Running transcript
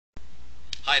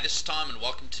Hi, this is Tom and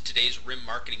welcome to today's RIM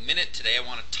Marketing Minute. Today I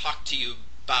want to talk to you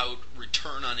about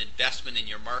return on investment in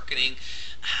your marketing,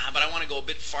 but I want to go a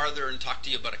bit farther and talk to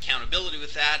you about accountability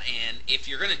with that. And if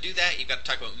you're going to do that, you've got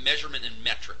to talk about measurement and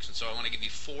metrics. And so I want to give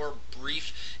you 4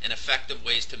 brief and effective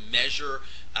ways to measure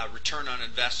return on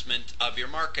investment of your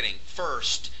marketing.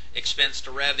 First, expense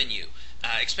to revenue.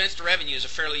 Expense to revenue is a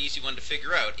fairly easy one to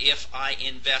figure out. If I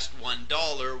invest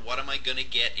 $1, what am I going to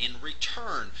get in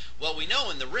return? Well, we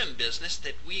know in the RIM business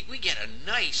that we get a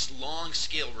nice long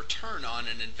scale return on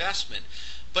an investment.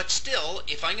 But still,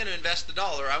 if I'm going to invest $1,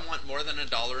 I want more than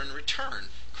 $1 in return.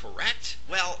 Correct?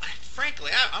 Well,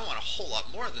 frankly, I want a whole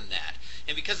lot more than that.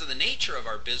 And because of the nature of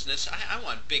our business, I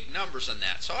want big numbers on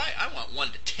that. So I want 1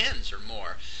 to 10s or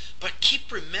more. But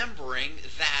keep remembering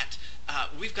that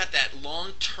we've got that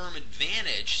long-term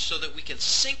advantage so that we can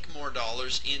sink more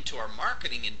dollars into our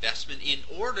marketing investment in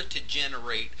order to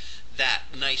generate that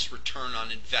nice return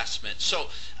on investment. So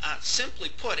simply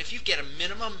put, if you get a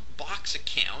minimum box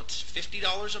account,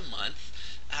 $50 a month,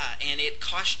 and it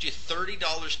costs you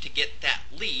 $30 to get that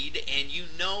lead, and you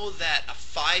know that a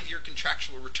 5-year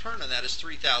contractual return on that is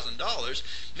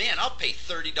 $3,000, man, I'll pay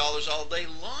 $30 all day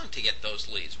long to get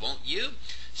those leads, won't you?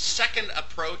 Second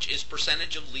approach is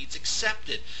percentage of leads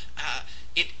accepted.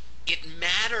 It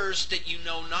matters that you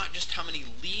know not just how many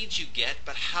leads you get,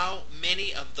 but how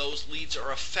many of those leads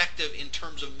are effective in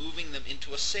terms of moving them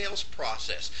into a sales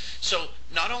process. So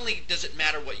not only does it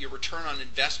matter what your return on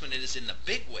investment is in the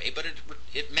big way, but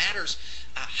it matters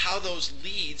how those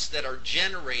leads that are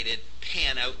generated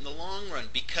pan out in the long run.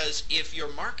 Because if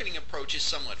your marketing approach is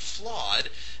somewhat flawed,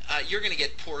 you're going to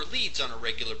get poor leads on a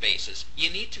regular basis. You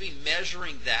need to be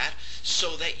measuring that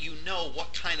so that you know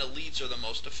what kind of leads are the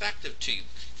most effective to you.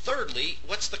 Thirdly,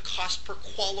 what's the cost per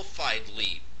qualified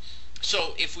lead?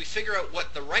 So if we figure out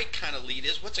what the right kind of lead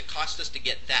is, what's it cost us to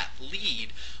get that lead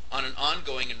on an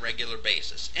ongoing and regular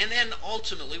basis? And then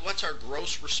ultimately, what's our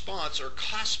gross response or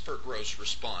cost per gross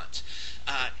response?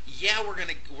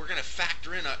 We're going to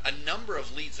factor in a number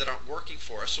of leads that aren't working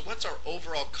for us. So what's our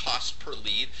overall cost per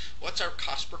lead? What's our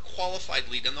cost per qualified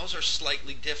lead? And those are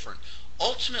slightly different.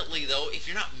 Ultimately, though, if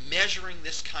you're not measuring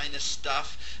this kind of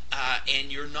stuff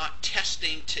and you're not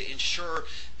testing to ensure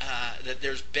that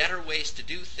there's better ways to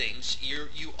do things,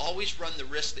 you always run the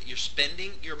risk that you're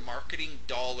spending your marketing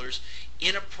dollars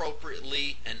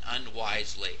inappropriately and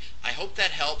unwisely. I hope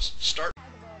that helps. Start